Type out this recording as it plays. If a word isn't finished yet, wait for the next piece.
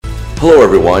Hello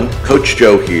everyone, Coach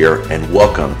Joe here, and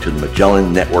welcome to the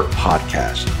Magellan Network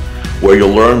Podcast, where you'll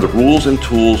learn the rules and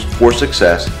tools for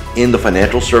success in the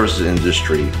financial services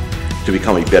industry to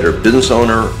become a better business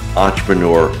owner,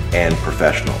 entrepreneur, and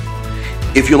professional.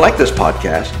 If you like this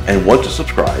podcast and want to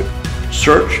subscribe,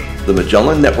 search the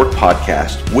Magellan Network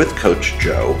Podcast with Coach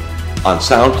Joe on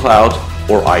SoundCloud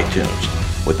or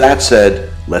iTunes. With that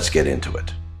said, let's get into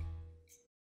it.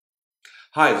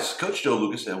 Hi, this is Coach Joe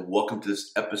Lucas, and welcome to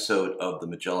this episode of the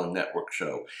Magellan Network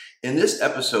Show. In this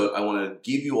episode, I want to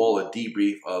give you all a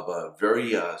debrief of a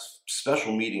very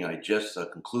special meeting I just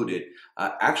concluded,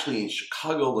 actually in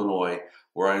Chicago, Illinois,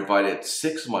 where I invited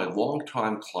 6 of my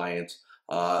longtime clients.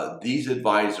 These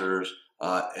advisors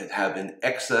have in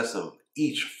excess of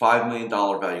each $5 million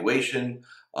valuation,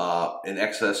 in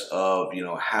excess of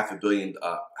half a billion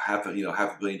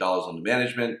dollars under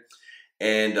management.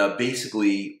 And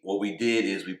basically what we did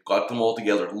is we got them all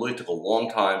together. It really took a long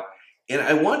time. And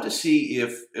I wanted to see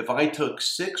if I took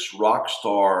 6 rock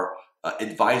star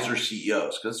advisor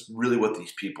CEOs, because that's really what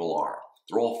these people are.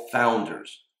 They're all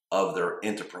founders of their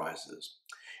enterprises.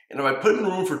 And if I put them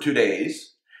in a room for 2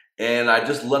 days and I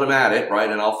just let them at it,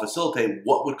 right, and I'll facilitate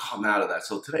what would come out of that.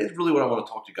 So today is really what I want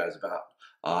to talk to you guys about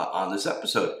on this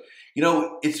episode.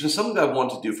 It's been something that I've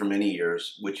wanted to do for many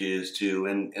years, which is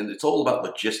and it's all about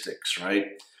logistics, right?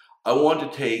 I want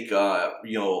to take, a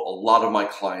lot of my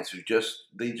clients who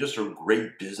they just are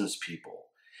great business people.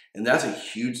 And that's a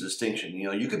huge distinction.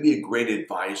 You could be a great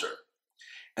advisor.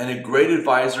 And a great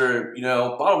advisor,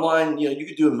 bottom line, you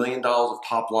could do $1 million of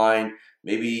top line,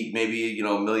 maybe,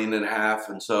 $1.5 million.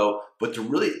 And so, but to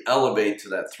really elevate to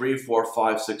that $3, $4,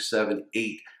 $5, $6, $7,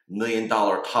 $8 million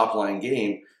top line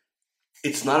game,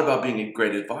 it's not about being a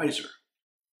great advisor.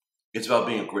 It's about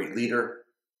being a great leader,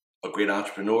 a great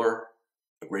entrepreneur,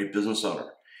 a great business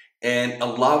owner. And a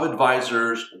lot of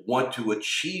advisors want to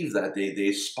achieve that. They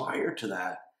aspire to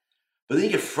that. But then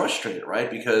you get frustrated, right?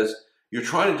 Because you're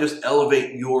trying to just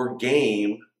elevate your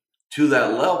game to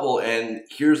that level. And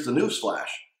here's the newsflash.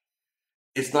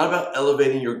 It's not about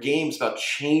elevating your game. It's about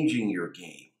changing your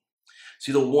game.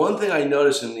 See, the one thing I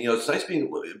noticed, and it's nice being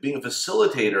a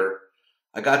facilitator,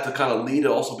 I got to kind of lead and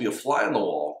also be a fly on the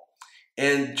wall.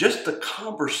 And just the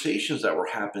conversations that were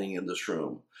happening in this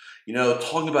room,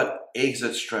 talking about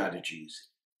exit strategies,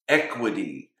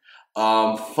 equity,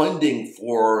 funding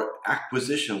for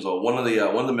acquisitions. One of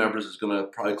the members is going to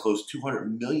probably close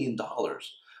 $200 million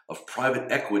of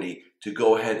private equity to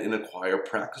go ahead and acquire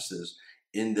practices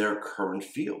in their current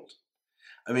field.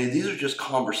 I mean, these are just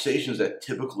conversations that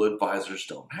typical advisors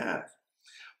don't have.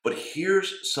 But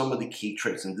here's some of the key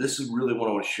traits, and this is really what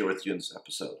I want to share with you in this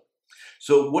episode.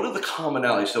 So what are the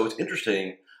commonalities? So it's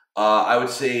interesting. I would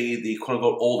say the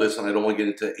quote-unquote oldest, and I don't want to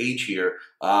get into age here,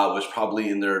 was probably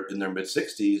in their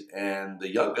mid-60s, and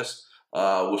the youngest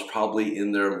was probably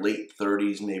in their late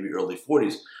 30s, maybe early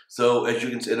 40s. So as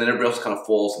you can see, and then everybody else kind of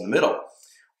falls in the middle.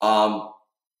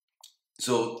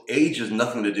 So age has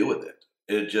nothing to do with it.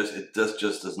 It just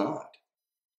does not.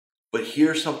 But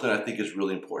here's something I think is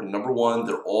really important. Number one,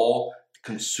 they're all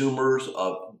consumers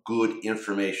of good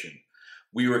information.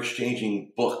 We were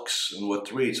exchanging books and what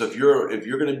to read. So if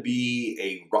you're going to be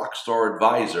a rock star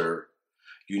advisor,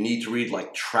 you need to read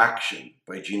like Traction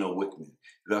by Gino Wickman.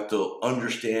 You have to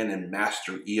understand and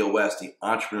master EOS, the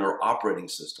Entrepreneur Operating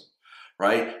System,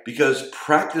 right? Because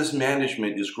practice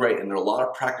management is great, and there are a lot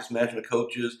of practice management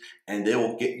coaches, and they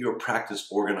will get your practice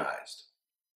organized.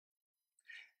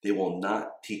 They will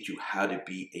not teach you how to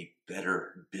be a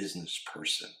better business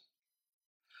person.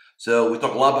 So we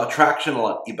talk a lot about Traction, a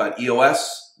lot about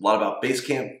EOS, a lot about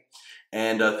Basecamp,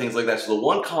 and things like that. So the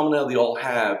one commonality they all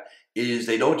have is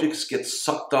they don't just get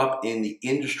sucked up in the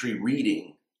industry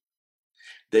reading.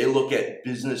 They look at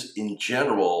business in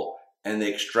general, and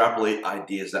they extrapolate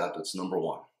ideas out. That's number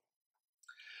one.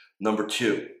 Number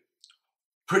two,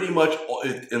 pretty much,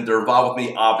 and they're involved with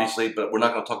me, obviously, but we're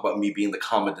not going to talk about me being the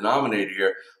common denominator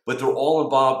here, but they're all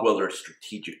involved, whether it's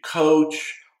strategic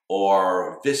coach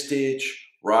or Vistage,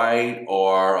 right,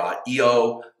 or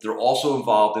EO. They're also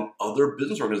involved in other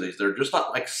business organizations. They're just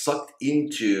not like sucked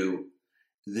into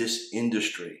this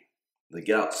industry. They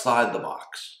get outside the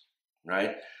box,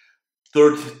 right?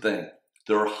 Third thing,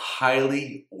 they're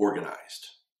highly organized.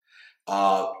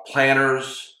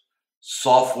 Planners,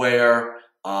 software,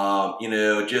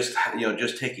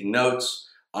 just taking notes,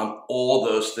 all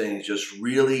those things, just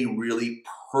really, really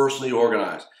personally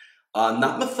organized.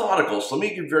 Not methodical. So let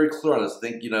me get very clear on this. I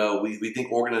think, we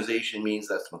think organization means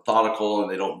that's methodical and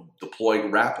they don't deploy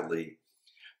rapidly.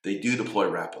 They do deploy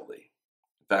rapidly.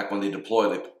 In fact, when they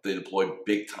deploy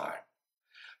big time.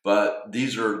 But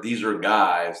these are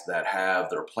guys that have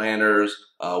their planners,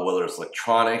 whether it's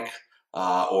electronic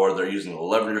or they're using a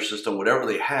leverage system, whatever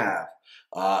they have,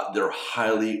 they're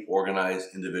highly organized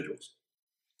individuals.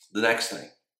 The next thing,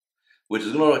 which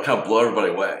is going to kind of blow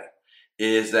everybody away,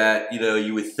 is that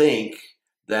you would think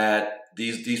that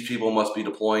these people must be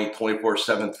deploying 24/7,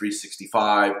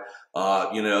 365.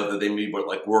 That they may be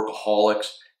like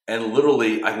workaholics. And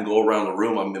literally, I can go around the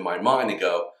room. I'm in my mind and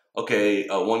go, okay,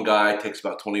 one guy takes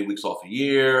about 20 weeks off a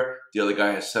year. The other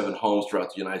guy has 7 homes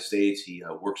throughout the United States he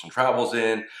works and travels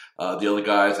in. The other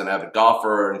guy is an avid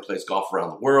golfer and plays golf around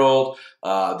the world.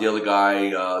 The other guy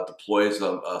deploys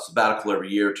a sabbatical every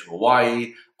year to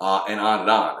Hawaii, and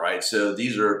on, right? So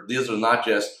these are not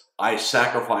just, I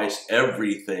sacrifice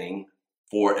everything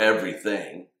for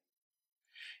everything.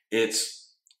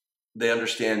 It's, they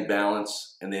understand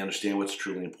balance and they understand what's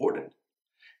truly important.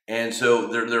 And so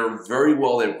they're very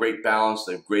well, they have great balance,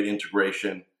 they have great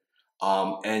integration.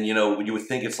 And you would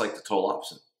think it's like the total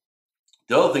opposite.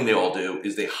 The other thing they all do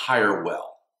is they hire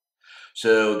well.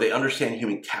 So they understand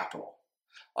human capital.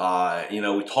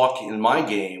 We talk in my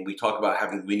game, we talk about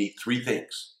we need 3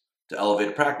 things to elevate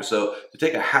a practice. So to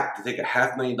take a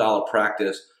 $500,000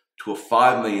 practice to a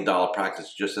 $5 million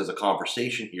practice, just as a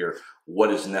conversation here,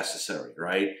 what is necessary,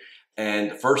 right?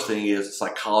 And the first thing is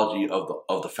psychology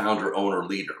of the founder, owner,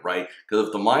 leader, right? Because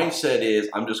if the mindset is,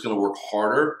 I'm just going to work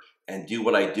harder and do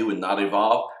what I do and not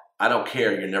evolve, I don't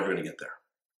care, you're never going to get there.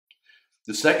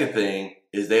 The second thing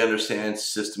is they understand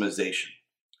systemization.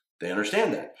 They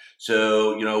understand that.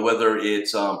 So, whether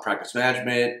it's practice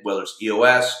management, whether it's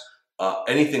EOS,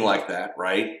 anything like that,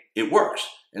 right? It works.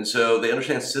 And so they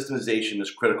understand systemization is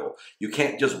critical. You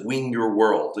can't just wing your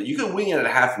world. You can wing it at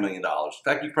 $500,000. In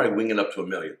fact, you can probably wing it up to $1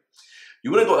 million.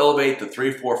 You want to go elevate to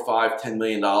 $3, $4, $5, $10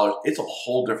 million, it's a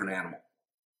whole different animal.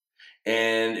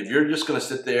 And if you're just going to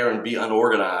sit there and be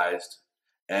unorganized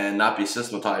and not be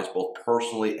systematized both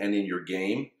personally and in your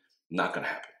game, not going to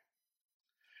happen.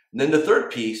 And then the third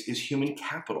piece is human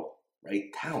capital, right?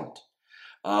 Talent.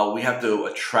 We have to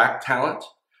attract talent.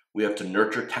 We have to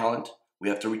nurture talent. We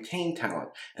have to retain talent.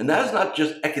 And that is not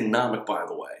just economic, by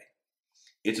the way.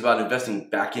 It's about investing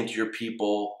back into your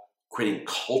people, creating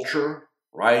culture,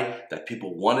 right? That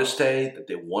people want to stay, that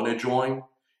they want to join.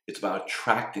 It's about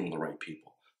attracting the right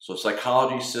people. So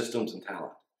psychology, systems, and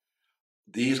talent.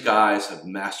 These guys have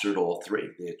mastered all 3.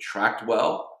 They attract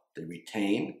well, they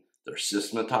retain, they're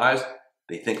systematized,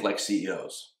 they think like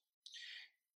CEOs.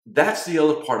 That's the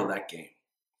other part of that game.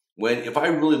 If I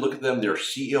really look at them, they're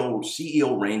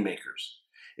CEO rainmakers.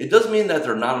 It doesn't mean that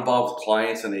they're not involved with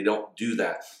clients and they don't do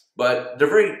that, but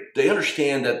they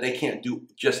understand that they can't do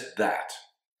just that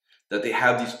they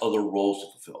have these other roles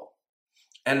to fulfill.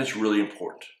 And it's really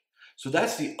important. So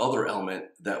that's the other element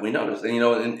that we noticed.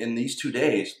 And in these 2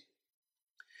 days,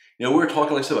 we were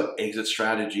talking, like I said, about exit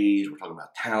strategies, we're talking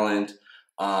about talent.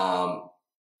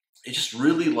 It's just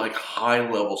really like high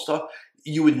level stuff.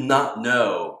 You would not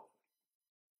know,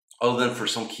 other than for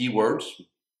some keywords,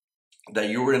 that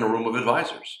you were in a room of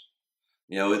advisors.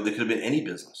 There could have been any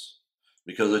business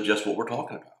because of just what we're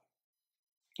talking about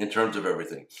in terms of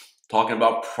everything. Talking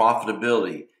about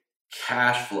profitability,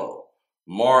 cash flow,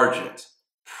 margins,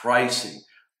 pricing,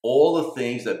 all the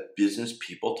things that business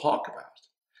people talk about.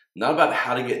 Not about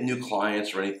how to get new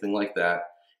clients or anything like that.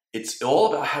 It's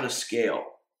all about how to scale.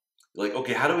 Like,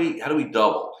 okay, how do we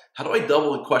double? How do I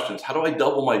double the questions? How do I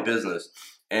double my business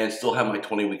and still have my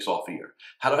 20 weeks off a year?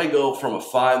 How do I go from a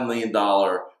 $5 million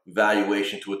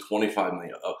valuation to a $25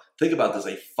 million? Think about this,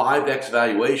 a 5x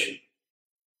valuation.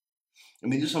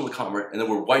 And we do some of the conversation, and then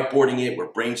we're whiteboarding it,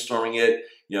 we're brainstorming it,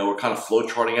 we're kind of flow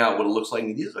charting out what it looks like.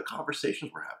 And these are the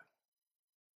conversations we're having.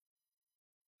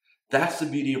 That's the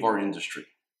beauty of our industry.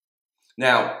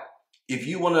 Now, if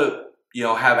you want to,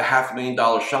 have a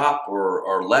 $500,000 shop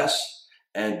or less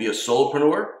and be a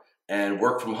solopreneur and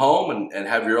work from home and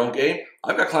have your own game,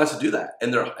 I've got clients that do that,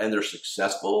 and they're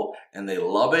successful and they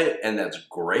love it, and that's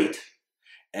great.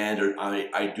 And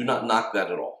I do not knock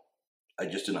that at all. I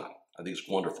just do not. I think it's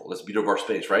wonderful. That's the beauty of our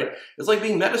space, right? It's like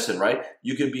being medicine, right?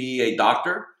 You could be a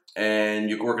doctor and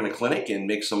you can work in a clinic and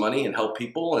make some money and help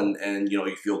people, and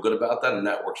you feel good about that and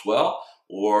that works well.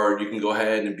 Or you can go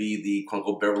ahead and be the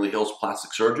quote-unquote Beverly Hills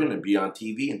plastic surgeon and be on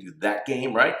TV and do that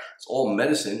game, right? It's all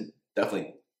medicine,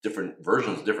 definitely different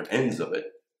versions, different ends of it.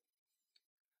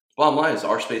 Bottom line is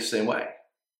our space the same way.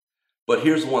 But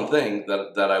here's the one thing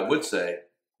that I would say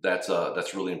that's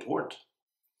really important.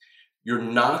 You're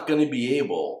not going to be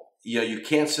able, you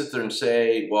can't sit there and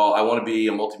say, well, I want to be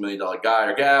a multi-million-dollar guy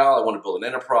or gal, I want to build an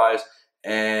enterprise,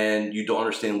 and you don't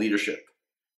understand leadership.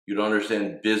 You don't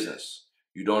understand business.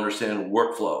 You don't understand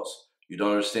workflows. you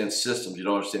don't understand systems, you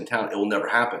don't understand talent, it will never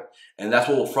happen. And that's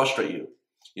what will frustrate you.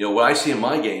 What I see in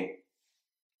my game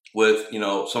with,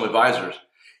 some advisors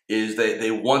is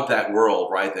they want that world,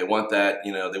 right? They want that,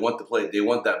 they want to play, they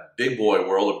want that big boy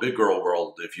world or big girl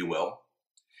world, if you will,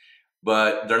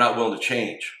 but they're not willing to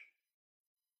change.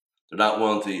 They're not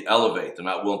willing to elevate. They're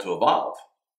not willing to evolve.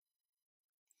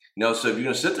 So if you're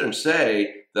going to sit there and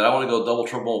say that I want to go double,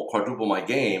 triple, quadruple my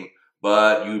game,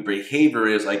 but your behavior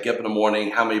is I get up in the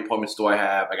morning, how many appointments do I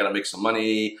have? I got to make some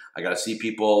money. I got to see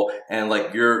people. And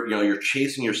like you're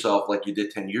chasing yourself like you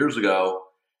did 10 years ago,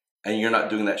 and you're not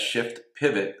doing that shift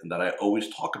pivot that I always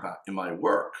talk about in my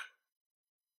work.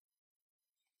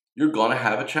 You're going to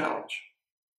have a challenge.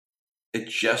 It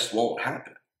just won't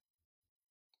happen.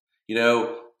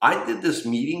 I did this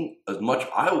meeting as much,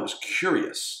 I was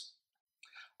curious.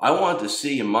 I wanted to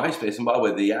see in my space, and by the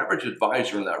way, the average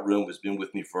advisor in that room has been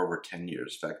with me for over 10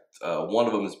 years. In fact, one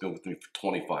of them has been with me for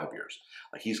 25 years.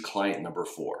 He's client number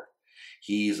 4.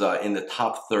 He's in the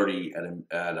top 30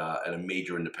 at a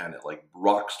major independent, like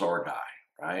rock star guy,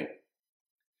 right?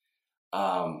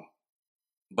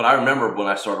 But I remember when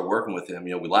I started working with him,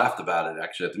 we laughed about it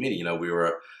actually at the meeting. We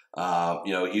were,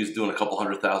 he was doing a couple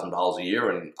 $100,000 a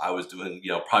year, and I was doing,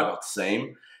 probably about the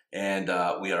same. And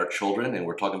we had our children, and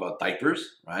we're talking about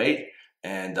diapers, right?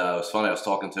 And it was funny. I was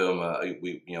talking to him.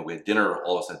 We had dinner.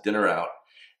 All of us had dinner out,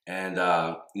 and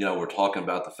we're talking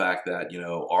about the fact that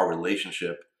our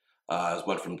relationship has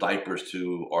went from diapers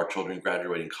to our children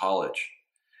graduating college.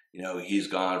 He's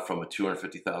gone from a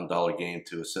 $250,000 game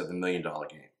to a $7 million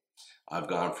game. I've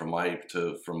gone from my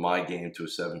game to a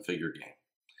 7-figure game.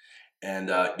 And,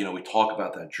 we talk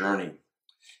about that journey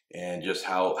and just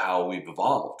how we've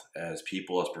evolved as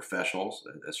people, as professionals,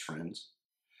 as friends.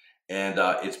 And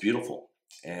it's beautiful.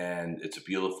 And it's a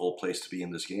beautiful place to be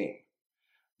in this game.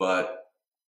 But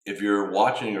if you're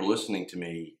watching or listening to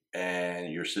me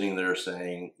and you're sitting there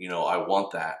saying, I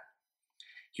want that,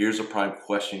 here's a prime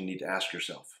question you need to ask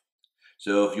yourself.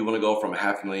 So if you want to go from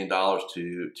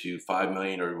 $500,000 to 5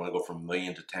 million, or you want to go from 1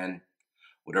 million to 10,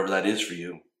 whatever that is for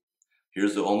you,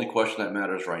 here's the only question that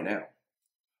matters right now.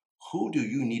 Who do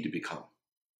you need to become?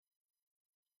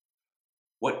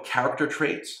 What character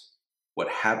traits? What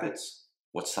habits?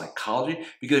 What psychology?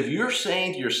 Because if you're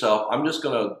saying to yourself, I'm just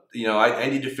going to, I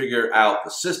need to figure out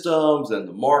the systems and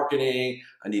the marketing,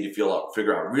 I need to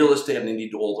figure out real estate, and I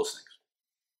need to do all those things.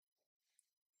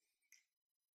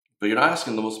 But you're not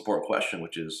asking the most important question,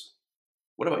 which is,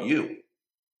 what about you?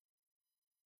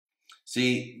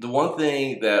 See, the one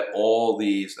thing that all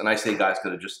these, and I say guys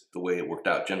because of just the way it worked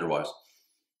out gender-wise,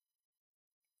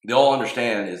 they all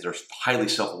understand is they're highly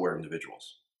self-aware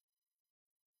individuals.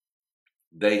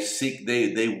 They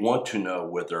want to know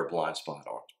where their blind spots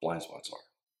are.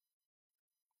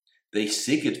 They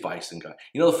seek advice and guidance.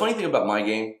 The funny thing about my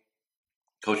game,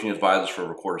 coaching advisors for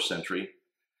over a quarter century,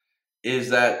 is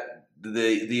that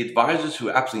the advisors who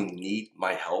absolutely need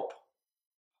my help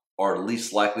are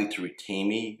least likely to retain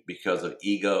me because of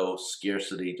ego,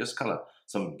 scarcity, just kind of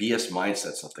some BS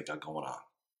mindset stuff they got going on.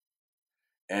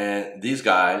 And these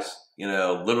guys,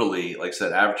 literally, like I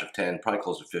said, average of 10, probably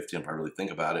close to 15 if I really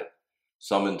think about it,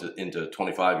 some into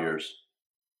 25 years.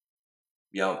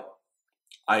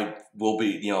 We'll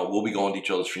be going to each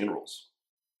other's funerals.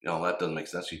 That doesn't make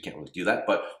sense. You can't really do that.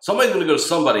 But somebody's going to go to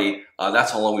somebody.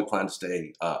 That's how long we plan to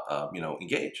stay,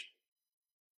 engaged.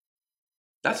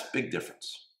 That's a big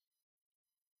difference.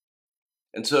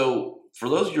 And so for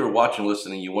those of you who are watching,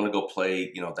 listening, you want to go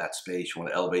play, that space. You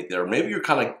want to elevate there. Maybe you're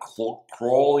kind of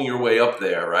crawling your way up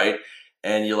there, right?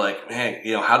 And you're like, man,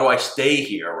 how do I stay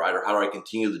here, right? Or how do I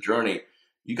continue the journey?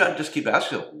 You got to just keep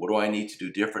asking, what do I need to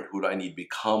do different? Who do I need to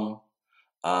become?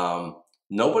 None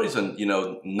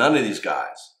of these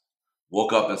guys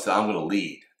woke up and said, I'm going to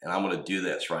lead and I'm going to do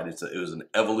this, right? It was an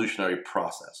evolutionary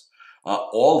process.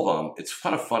 All of them, it's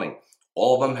kind of funny.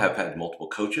 All of them have had multiple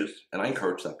coaches, and I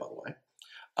encourage that, by the way.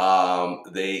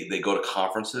 They go to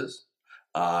conferences.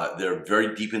 They're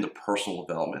very deep into personal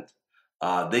development.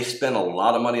 They spend a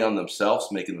lot of money on themselves,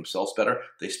 making themselves better.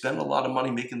 They spend a lot of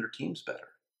money making their teams better.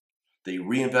 They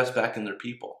reinvest back in their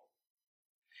people.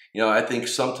 I think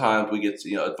sometimes we get,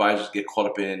 advisors get caught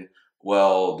up in,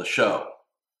 the show.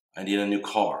 I need a new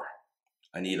car.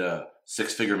 I need a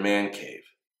 6-figure man cave.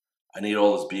 I need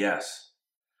all this BS.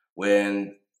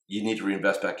 When you need to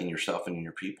reinvest back in yourself and in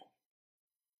your people.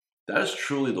 That is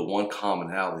truly the one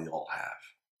commonality they all have,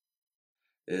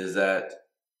 is that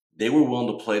they were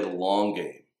willing to play the long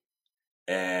game,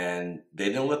 and they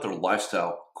didn't let their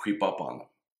lifestyle creep up on them.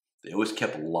 They always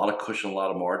kept a lot of cushion, a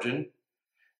lot of margin,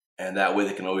 and that way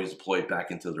they can always deploy it back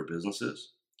into their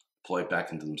businesses, deploy it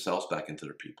back into themselves, back into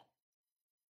their people.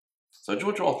 So I just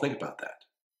want you all to think about that.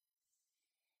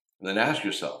 And then ask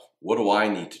yourself, what do I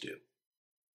need to do?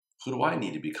 Who do I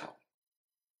need to become?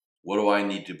 What do I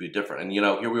need to be different? And,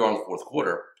 here we are in the fourth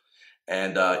quarter,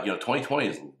 and, 2020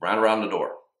 is right around the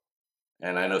door.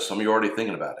 And I know some of you are already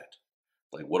thinking about it.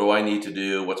 Like, what do I need to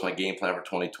do? What's my game plan for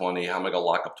 2020? How am I going to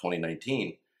lock up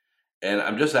 2019? And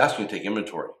I'm just asking you to take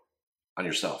inventory on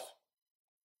yourself.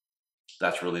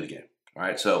 That's really the game. All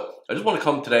right. So I just want to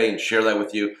come today and share that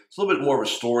with you. It's a little bit more of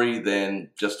a story than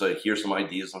just to hear some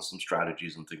ideas on some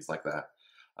strategies and things like that.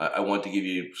 I want to give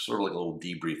you sort of like a little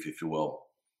debrief, if you will,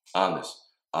 on this.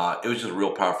 It was just a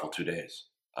real powerful 2 days.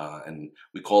 And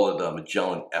we call it the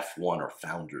Magellan F1 or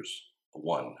Founders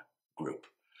One group.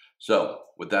 So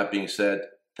with that being said,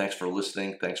 thanks for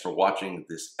listening. Thanks for watching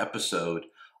this episode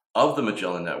of the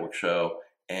Magellan Network Show.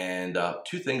 And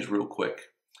 2 things real quick.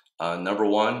 Number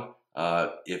one,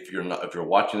 if you're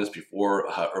watching this before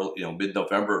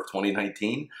mid-November of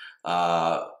 2019,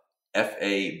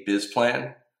 FA Biz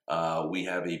Plan, we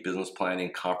have a business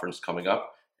planning conference coming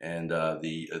up, and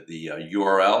the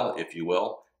URL, if you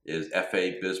will, is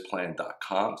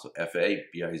fabizplan.com. So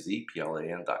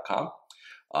fabizplan.com.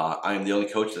 I am the only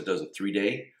coach that does a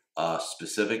 3-day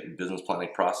specific business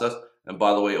planning process. And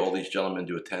by the way, all these gentlemen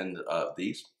do attend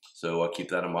these, so keep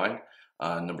that in mind.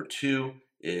 Number 2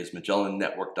 is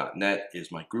MagellanNetwork.net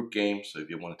is my group game. So if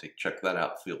you want to check that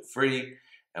out, feel free.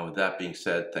 And with that being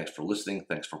said, thanks for listening.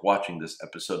 Thanks for watching this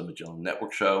episode of Magellan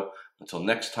Network Show. Until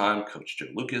next time, Coach Joe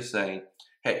Lucas saying,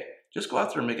 hey, just go out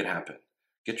there and make it happen.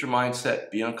 Get your mindset,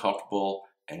 be uncomfortable,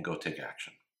 and go take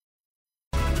action.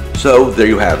 So there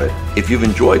you have it. If you've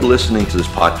enjoyed listening to this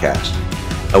podcast,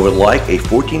 I would like a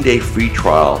 14-day free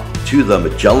trial to the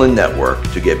Magellan Network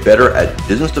to get better at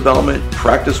business development,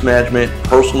 practice management,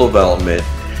 personal development,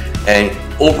 and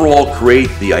overall create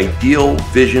the ideal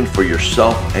vision for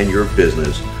yourself and your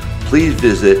business. Please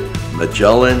visit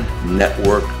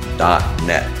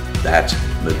MagellanNetwork.net. That's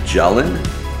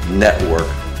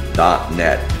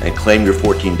MagellanNetwork.net and claim your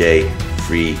 14-day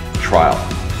free trial.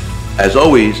 As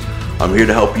always, I'm here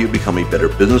to help you become a better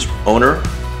business owner,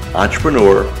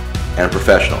 entrepreneur, and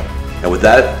professional. And with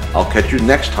that, I'll catch you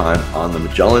next time on the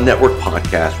Magellan Network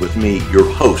podcast with me, your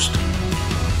host,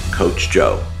 Coach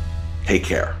Joe. Take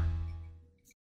care.